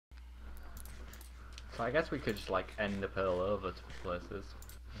But I guess we could just like end the pearl over to places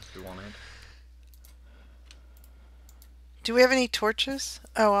if we wanted. Do we have any torches?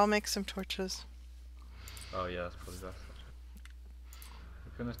 Oh, I'll make some torches. Oh yeah, that's probably best.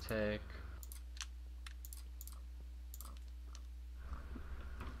 We're gonna take.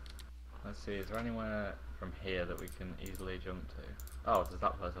 Let's see, is there anywhere from here that we can easily jump to? Oh, there's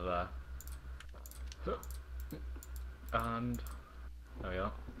that place over there. And there we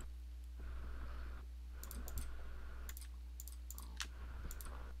go.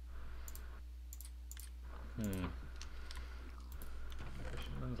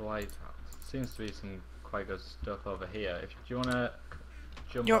 Fisherman's Lighthouse. Seems to be some quite good stuff over here. Do you want to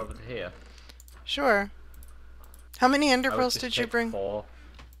jump You over to here? Sure. How many ender I would pearls just did you take bring? 4.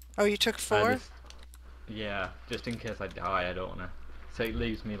 Oh, you took 4? Yeah, just in case I die, I don't want to. So it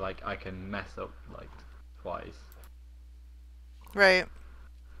leaves me like I can mess up like twice. Right.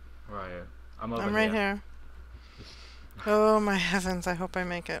 Right. I'm over I'm right here. Oh my heavens, I hope I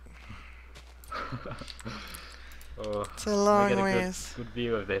make it. Oh, It's a let me long get a ways. good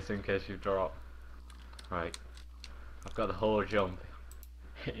view of this in case you drop. Right. I've got the whole jump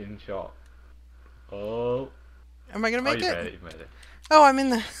in shot. Oh. Am I gonna Oh, make you've it? made it, you've made it. Oh, I'm in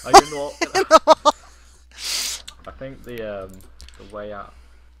the... Oh, you're in the wall. in the wall. I think the way out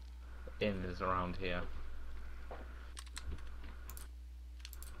in is around here.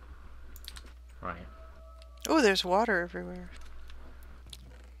 Right. Oh, there's water everywhere.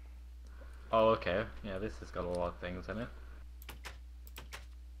 Oh, okay. Yeah, this has got a lot of things in it.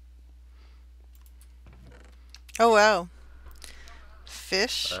 Oh, wow.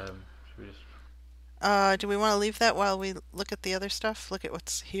 Fish. Should we just... Do we want to leave that while we look at the other stuff? Look at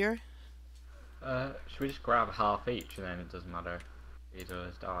what's here? should we just grab half each and then it doesn't matter? Either of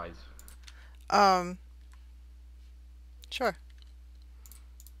us dies. Sure.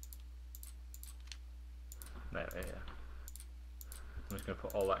 There, yeah. I'm just gonna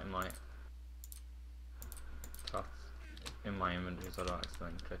put all that in my tasks in my inventory so I don't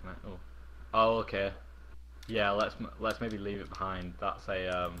accidentally click on it. Oh. Oh, okay. Yeah, let's maybe leave it behind. That's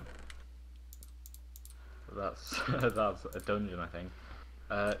a that's that's a dungeon, I think.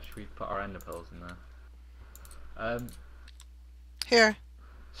 Should we put our ender pearls in there? Here.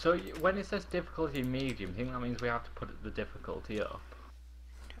 So when it says difficulty medium, do you think that means we have to put the difficulty up?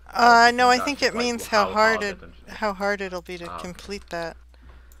 No, I That's think just it like means how hard the dungeon is? how hard it'll be to Ah, complete that.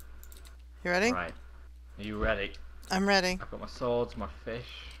 You ready? right. Are you ready? I'm ready. I've got my swords, my fish,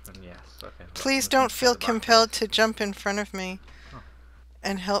 and yes. Okay. Please don't feel compelled to jump in front of me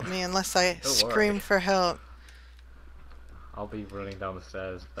and help me unless I Don't scream worry. for help. I'll be running down the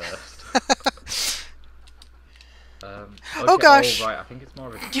stairs first. Okay, Oh gosh! Oh, right, I think it's more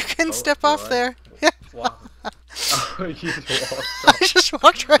of a... You can Oh, step you off alright? there. Yeah. What happened? Oh, you just walked I off. just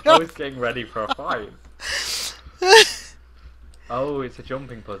walked right I off. was getting ready for a fight. Oh, it's a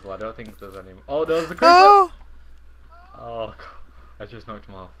jumping puzzle. I don't think there's any... Oh, there's a creeper! Oh! Oh, God. I just knocked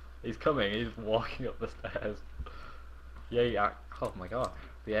him off. He's coming. He's walking up the stairs. Yeah. Oh, my God.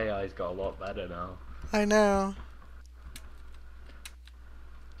 The AI's got a lot better now. I know.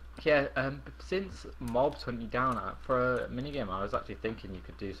 Yeah, since mobs hunt you down for a minigame, I was actually thinking you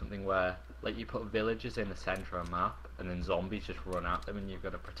could do something where, like, you put villages in the centre of a map, and then zombies just run at them, and you've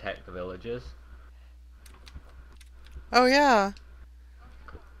got to protect the villages. Oh yeah.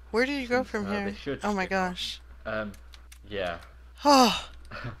 Where did you go Since, from they here? should Oh my stick on. gosh. Yeah. Oh.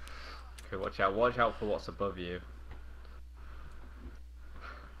 Okay, watch out. Watch out for what's above you.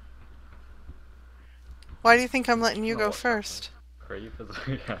 Why do you think I'm letting you Oh, go watch out first? for creepers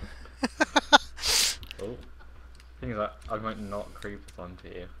again. Oh. Thing is, I might knock creepers onto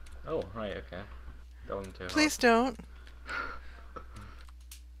you. Oh, right, okay. Don't too hard. Please don't.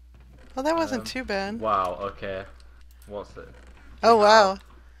 Well, that wasn't too bad. Wow, okay. What's it? Oh wow.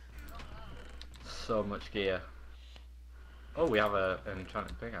 So much gear. Oh, we have an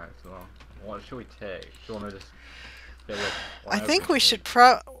enchanted pickaxe as well. What should we take? Do you want to just fill it? I think we should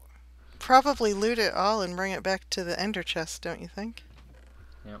probably loot it all and bring it back to the ender chest, don't you think?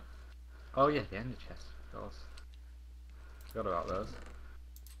 Yep. Oh yeah, the ender chest, of course. Forgot about those.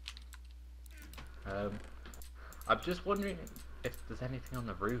 I'm just wondering if there's anything on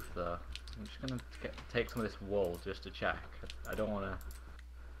the roof though. I'm just gonna take some of this wool just to check. I don't want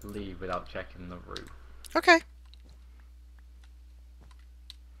to leave without checking the roof. Okay.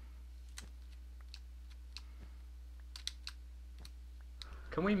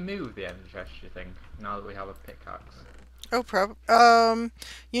 Can we move the ender chest, do you think, now that we have a pickaxe? Oh,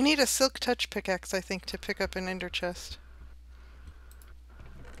 you need a silk touch pickaxe, I think, to pick up an ender chest.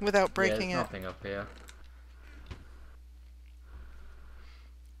 Without breaking there's it. nothing up here.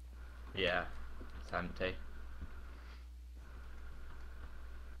 Yeah. It's empty.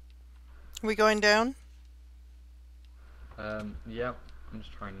 Are we going down? Yeah. I'm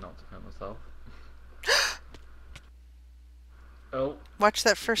just trying not to hurt myself. Oh, Watch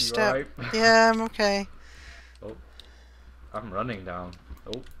that first you step. alright? Yeah, I'm okay. Oh, I'm running down.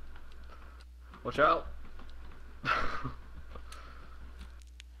 Oh, watch out! I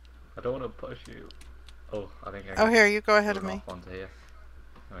don't want to push you. Oh, I think I Oh, can here, you go ahead of run me. off onto here.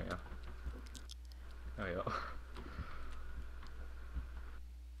 There we go. There we go.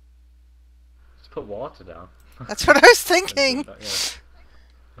 Just put water down. That's what I was And thinking. jump down, yeah.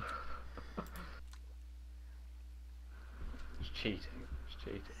 It's cheating. It's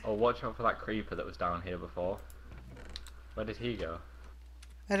cheating. Oh, watch out for that creeper that was down here before. Where did he go?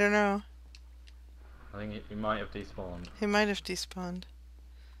 I don't know. I think he might have despawned. He might have despawned.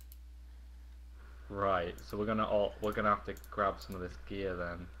 Right. So we're gonna have to grab some of this gear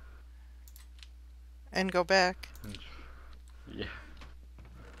then. And go back. Yeah.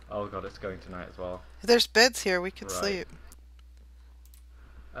 Oh god, it's going tonight as well. There's beds here. We could Right. sleep.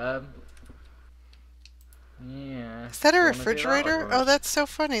 Yeah. Is that a Do you wanna do that, or do refrigerator? you Oh, wanna that's so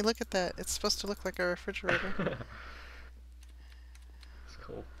funny. Look at that. It's supposed to look like a refrigerator. It's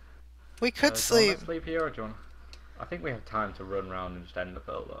cool. We could Do you sleep. wanna sleep here, or do you wanna... I think we have time to run around and just end the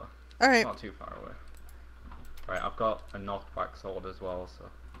fill though. Alright. Not too far away. Right, I've got a knockback sword as well,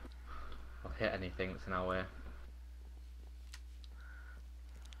 so I'll hit anything that's in our way.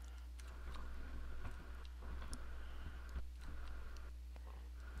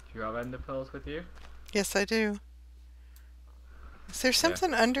 Do you have ender pearls with you? Yes, I do. Is there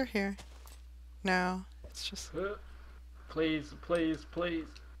something under here? No. It's just... Please, please, please.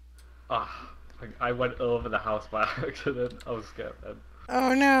 Ah, I went over the house by accident. I was scared then.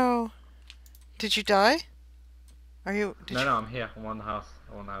 Oh no. Did you die? Are you... No, I'm here. I'm on the house.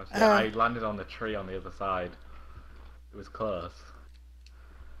 I'm on the house. Oh. Yeah, I landed on the tree on the other side. It was close.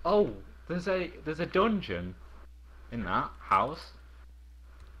 Oh, there's a dungeon in that house.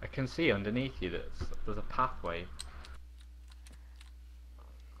 I can see underneath you that there's a pathway.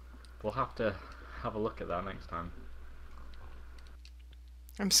 We'll have to have a look at that next time.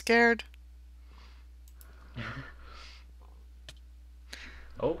 I'm scared.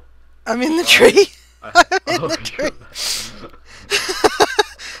 Oh. I'm in the Sorry. tree. I'm in Oh, the tree.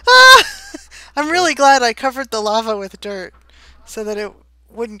 I'm really glad I covered the lava with dirt so that it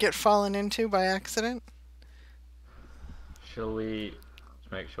wouldn't get fallen into by accident. Shall we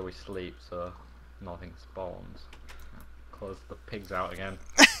just make sure we sleep so nothing spawns? Close the pigs out again.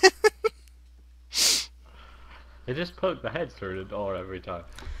 They just poke their heads through the door every time.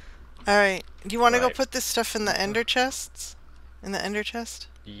 Alright. Do you want to go Right. put this stuff in the ender chests? In the ender chest?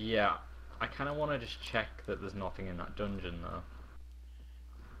 Yeah, I kind of want to just check that there's nothing in that dungeon though.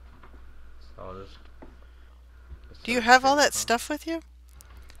 So I'll just Do you have all search that through stuff with you?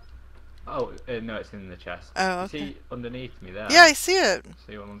 Oh, no, it's in the chest. Oh, You okay. see underneath me there? Yeah, I see it.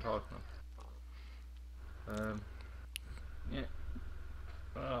 See what I'm talking about? Yeah.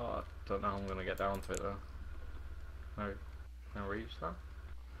 Oh, I don't know how I'm gonna get down to it though. No, can I reach that?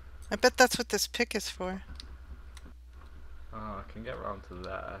 I bet that's what this pick is for. Oh, I can get around to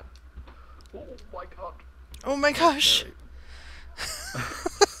there. Oh my god. Oh my gosh.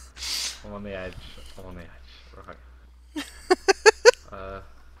 I'm on the edge. I'm on the edge. Right.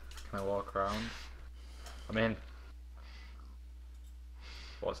 Can I walk around? I'm in.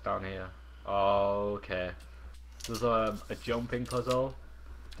 What's down here? Oh, okay. There's a jumping puzzle.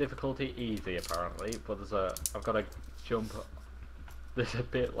 Difficulty easy apparently, but I've got to jump. There's a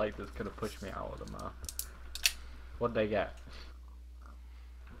bit like that's gonna push me out of the map. What'd they get?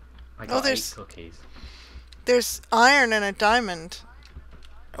 I got 8 cookies. There's iron and a diamond.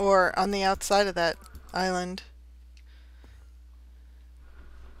 Or on the outside of that island.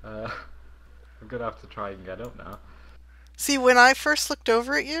 I'm gonna have to try and get up now. See, when I first looked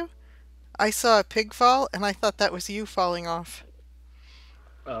over at you, I saw a pig fall, and I thought that was you falling off.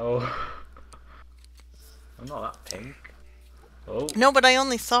 Oh. I'm not that pink. Oh. No, but I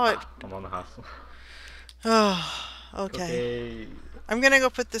only saw it. I'm on the hassle. Oh, okay. Okay. I'm gonna go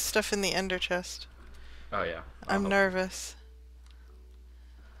put this stuff in the ender chest. Oh yeah. I'm I'll nervous.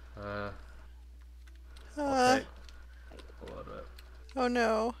 I'll take a lot of it. Oh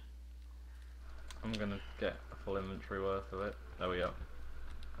no. I'm gonna get a full inventory worth of it. There we go.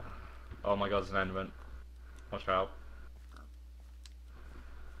 Oh my god, it's an enderman. Watch out.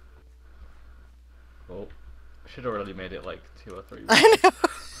 Oh. Should have really made it like 2 or 3. I know.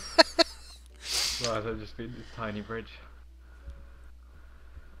 Rather than just being this tiny bridge.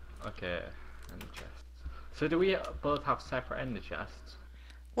 Okay, ender chests. So do we both have separate ender chests?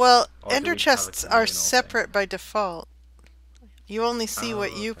 Well, Or do ender we just have a chests are communal thing? separate by default. You only see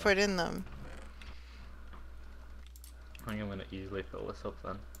what Oh, you okay. put in them. I think I'm gonna easily fill this up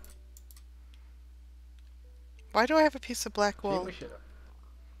then. Why do I have a piece of black I think wool? we should.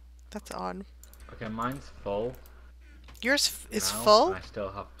 That's odd. Okay, mine's full Yours is now, and full? I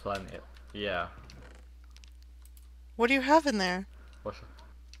still have plenty. Yeah. What do you have in there? What's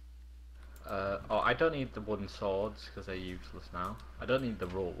oh, I don't need the wooden swords because they're useless now. I don't need the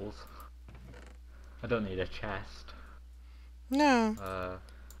rules. I don't need a chest. No.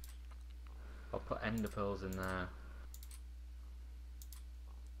 I'll put ender pearls in there.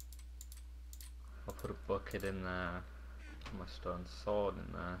 I'll put a bucket in there. Put my stone sword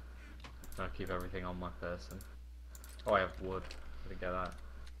in there. And I'll keep everything on my person. Oh, I have wood. Gotta get that.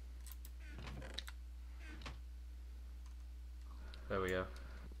 There we go.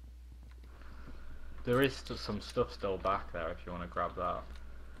 There is some stuff still back there if you want to grab that.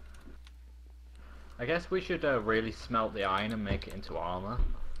 I guess we should really smelt the iron and make it into armor.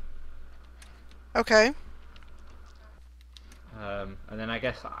 Okay. And then I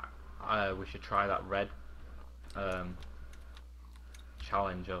guess we should try that red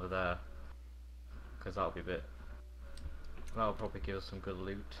challenge over there, because that'll be a bit. That'll probably give us some good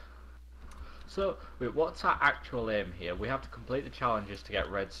loot. So, wait, what's our actual aim here? We have to complete the challenges to get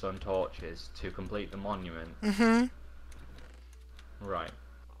redstone torches to complete the monument. Mm-hmm. Right.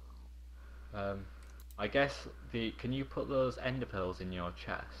 I guess can you put those ender pearls in your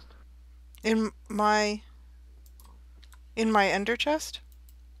chest? In my ender chest?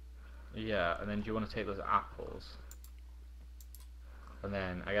 Yeah, and then do you want to take those apples? And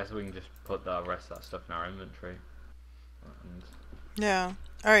then I guess we can just put the rest of that stuff in our inventory. And Yeah.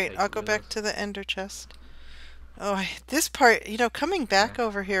 Alright, take I'll it go with back us. to the ender chest. Oh, this part, coming back Yeah.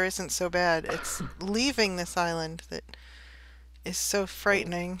 over here isn't so bad. It's leaving this island that is so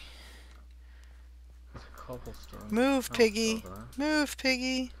frightening. There's a cobblestone. Move, Oh, piggy. over there. Move,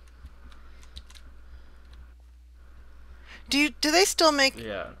 piggy. Do they still make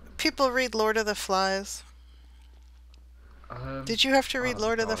Yeah. people read Lord of the Flies? Did you have to read Oh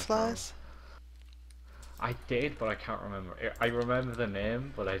Lord of the God, I can't Flies? I did, but I can't remember. I remember the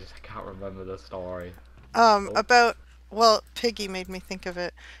name, but I just can't remember the story. About, well, Piggy made me think of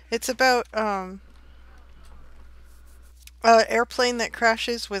it. It's about, an airplane that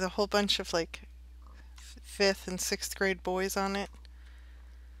crashes with a whole bunch of, like, 5th and 6th grade boys on it.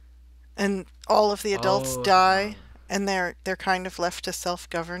 And all of the adults Oh, die, and they're kind of left to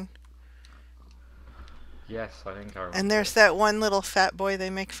self-govern. yes, I think I remember. And there's that one little fat boy they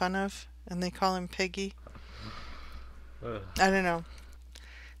make fun of, and they call him Piggy. Ugh. I don't know.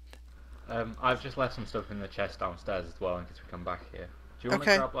 I've just left some stuff in the chest downstairs as well in case we come back here. Do you want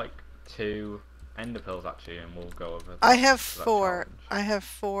Okay. to grab like 2 ender pearls actually, and we'll go over? I have that 4. challenge? I have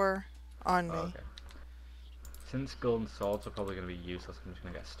 4 on me. Oh, okay. Since golden swords are probably going to be useless, I'm just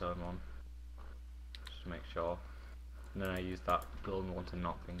going to get a stone one, just to make sure. And then I use that golden one to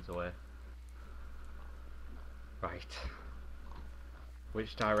knock things away. Right.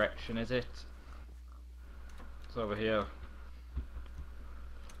 Which direction is it? It's over here.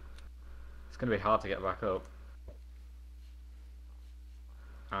 It's going to be hard to get back up.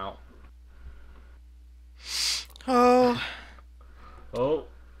 Ow. Oh, Oh!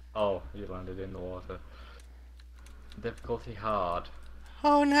 Oh, you landed in the water. Difficulty hard.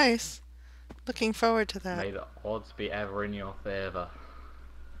 oh, nice. Looking forward to that. May the odds be ever in your favour.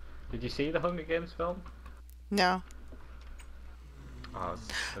 Did you see the Hunger Games film? No. Oh,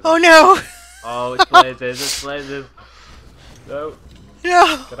 Oh no! oh, it's blazes, it's blazes. No,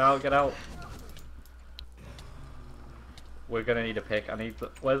 No! get out, get out. We're gonna need a pick. I need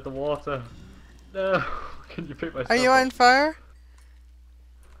where's the water? No, can you pick my stuff Are you up? on fire?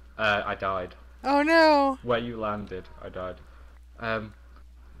 I died. Oh no! Where you landed, I died.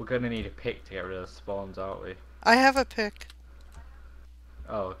 We're gonna need a pick to get rid of the spawns, aren't we? I have a pick.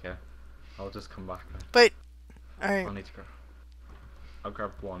 Oh, okay. I'll just come back then. But, I'll alright. need to grab. I'll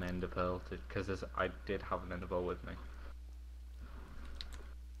grab 1 ender pearl because I did have an ender pearl with me.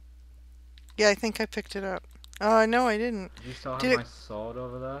 Yeah, I think I picked it up. Oh, no, I didn't. Do you still have Did my sword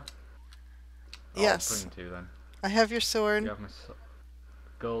over there? Oh, Yes. I'll bring 2 then. I have your Do sword. you have my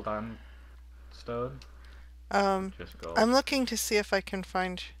gold and stone? Just gold. I'm looking to see if I can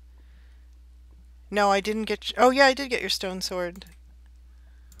find... No, I didn't get... Oh, yeah, I did get your stone sword.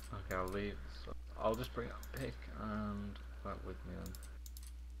 Okay, I'll leave. So I'll just bring a pick and that with me then.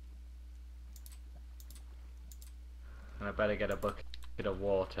 And I better get a bucket of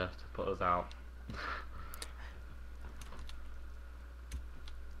water to put us out.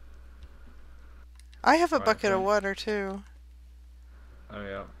 I have a Right, bucket of then. water, too. Oh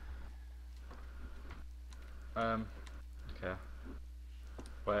yeah. Okay.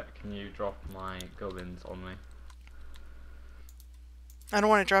 Where can you drop my gubbins on me? I don't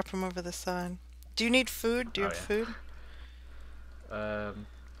want to drop them over the side. Do you need food? Do you Oh have yeah. food?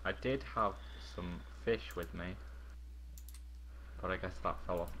 I did have some fish with me, but I guess that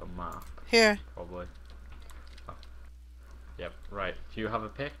fell off the map. Here, Probably. Oh. Yep. Right. Do you have a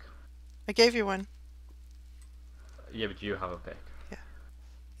pick? I gave you one. Yeah, but do you have a pick? Yeah.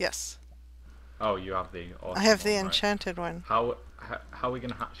 Yes. Oh, you have the I awesome have the one, right? enchanted one. How are we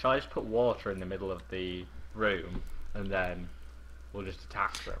gonna? Shall I just put water in the middle of the room, and then we'll just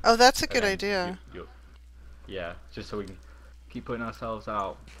attack them? Oh, that's a And good then idea. yeah, just so we can keep putting ourselves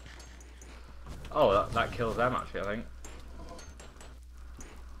out. Oh, that kills them actually, I think.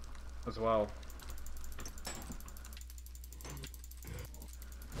 As well.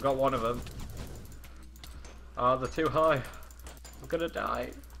 Got one of them. Ah, they're too high. I'm gonna die.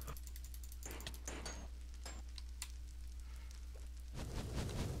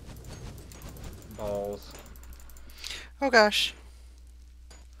 Balls. Oh gosh.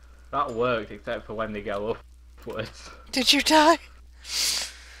 That worked, except for when they go upwards. Did you die?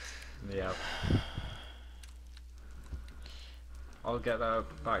 Yeah. I'll get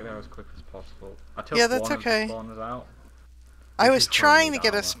back there as quick as possible. I took Yeah, that's one okay. of the spawners out. I This was is throwing trying me to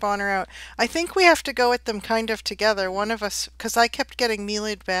get a down, spawner out. I think we have to go at them kind of together. One of us, because I kept getting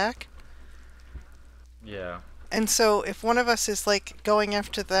meleeed back. Yeah. And so if one of us is like going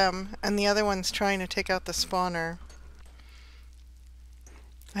after them and the other one's trying to take out the spawner.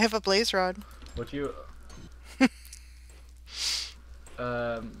 I have a blaze rod. Would you... do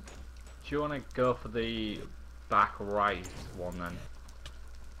you want to go for the back right one then?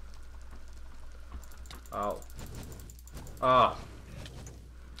 Oh. Oh.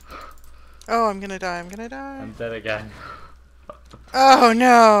 Oh, I'm gonna die. I'm gonna die. And then again. Oh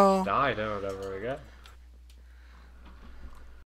no. Died or whatever again.